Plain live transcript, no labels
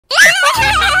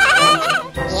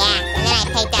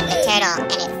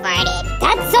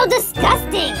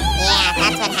distracting. Yeah,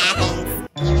 that's what happens.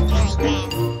 It was really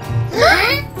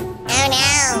gross. Oh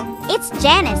no! It's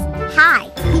Janice. Hi.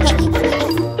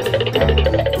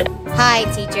 Hi,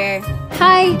 teacher.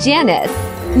 Hi, Janice.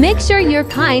 Make sure you're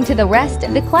kind to the rest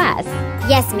of the class.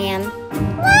 Yes, ma'am.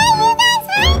 Why are you guys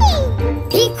hiding?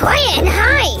 Be quiet and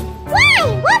hide.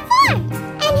 Why? What for?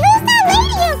 And who's that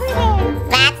lady over there?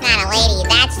 That's not a lady,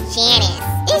 that's Janice.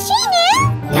 Is she new?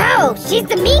 No, she's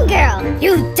the mean girl.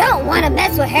 You don't want to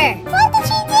mess with her. What did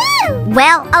she do?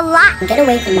 Well, a lot. Get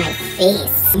away from my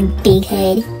face, you big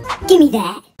head. Give me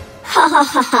that. Ha ha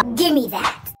ha ha. Give me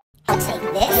that. I'll take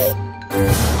this.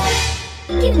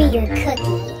 Give me your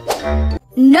cookie.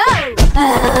 No!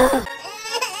 That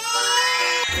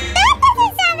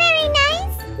doesn't sound very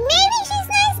nice. Maybe she's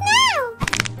nice now.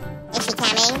 Is she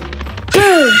coming?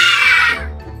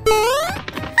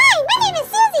 Hi, my name is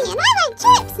Suzie and I like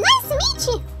chips. Nice to meet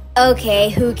you. Okay,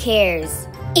 who cares?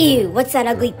 Ew, what's that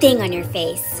ugly thing on your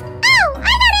face? Oh, I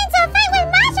got into a fight with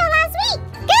Masha last week.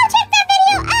 Go check that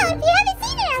video out if you haven't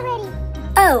seen it already.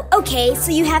 Oh, okay,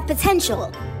 so you have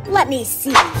potential. Let me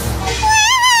see.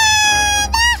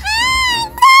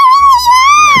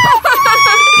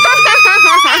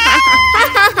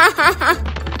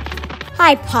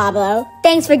 Hi, Pablo.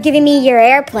 Thanks for giving me your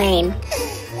airplane.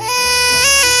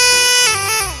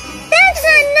 That's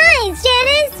not nice,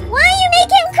 Janice. Why you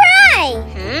make him cry?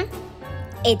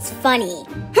 It's funny.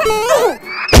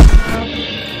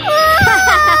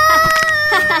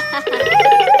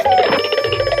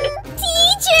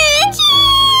 Teacher!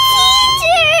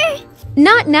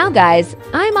 Not now, guys.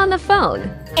 I'm on the phone.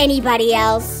 Anybody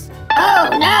else? Oh,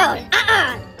 no.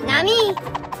 Not me.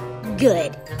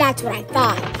 Good. That's what I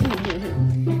thought.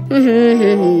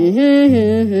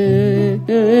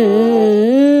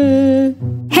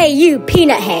 Hey, you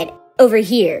peanut head. Over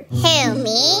here. Who,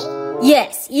 me?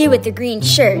 Yes, you with the green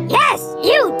shirt. Yes,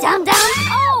 you dum-dum.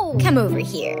 Oh! Come over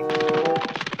here.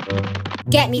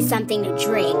 Get me something to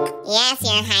drink. Yes,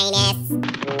 Your Highness.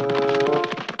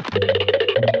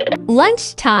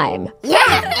 Lunchtime.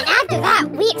 Yeah, and after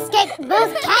that, we escaped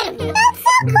both academies. That's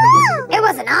so cool. It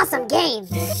was an awesome game.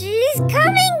 She's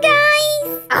coming,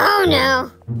 guys. Oh, no.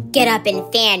 Get up and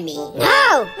fan me.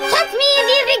 No! Catch me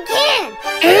if you can.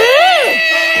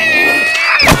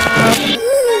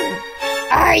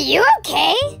 Are you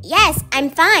okay? Yes, I'm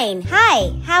fine.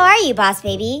 Hi, how are you, boss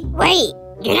baby? Wait,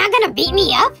 you're not gonna beat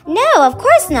me up? No, of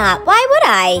course not. Why would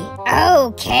I?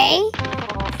 Okay.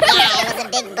 Yeah, it was a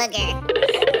big booger.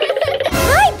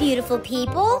 Hi, beautiful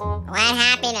people. What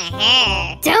happened to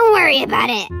her? Don't worry about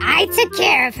it. I took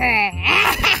care of her.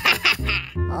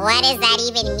 What does that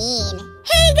even mean?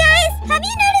 Hey, guys. Have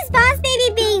you noticed Boss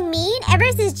Baby being mean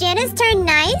ever since Janice turned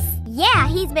nice? Yeah,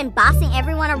 he's been bossing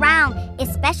everyone around,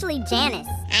 especially Janice.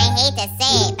 I hate to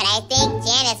say it, but I think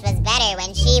Janice was better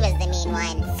when she was the mean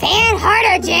one. Fan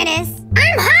harder, Janice.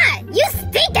 I'm hot! You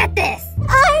stink at this!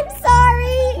 I'm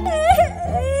sorry.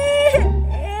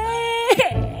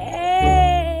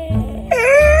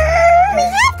 We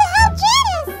have to help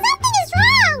Janice! Something is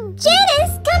wrong!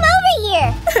 Janice, come over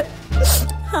here!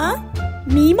 Huh?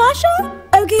 Me, Masha?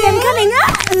 Okay, I'm coming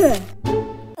up.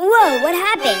 Whoa, what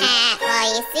happened?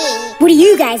 Well, you see... What are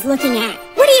you guys looking at?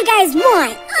 What do you guys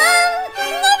want?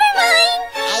 Never mind.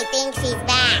 I think she's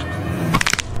back.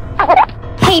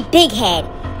 Hey, big head,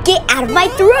 get out of my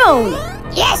throne!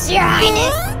 Yes, Your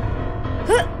Highness!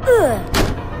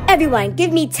 Everyone,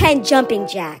 give me 10 jumping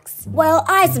jacks. Well,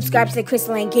 I subscribe to the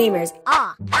Crystalline Gamerz.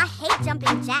 Aw, I hate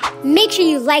jumping jacks. Make sure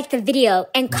you like the video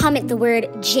and comment the word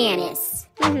Janice.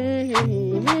 Here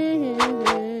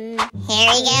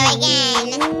we go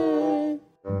again.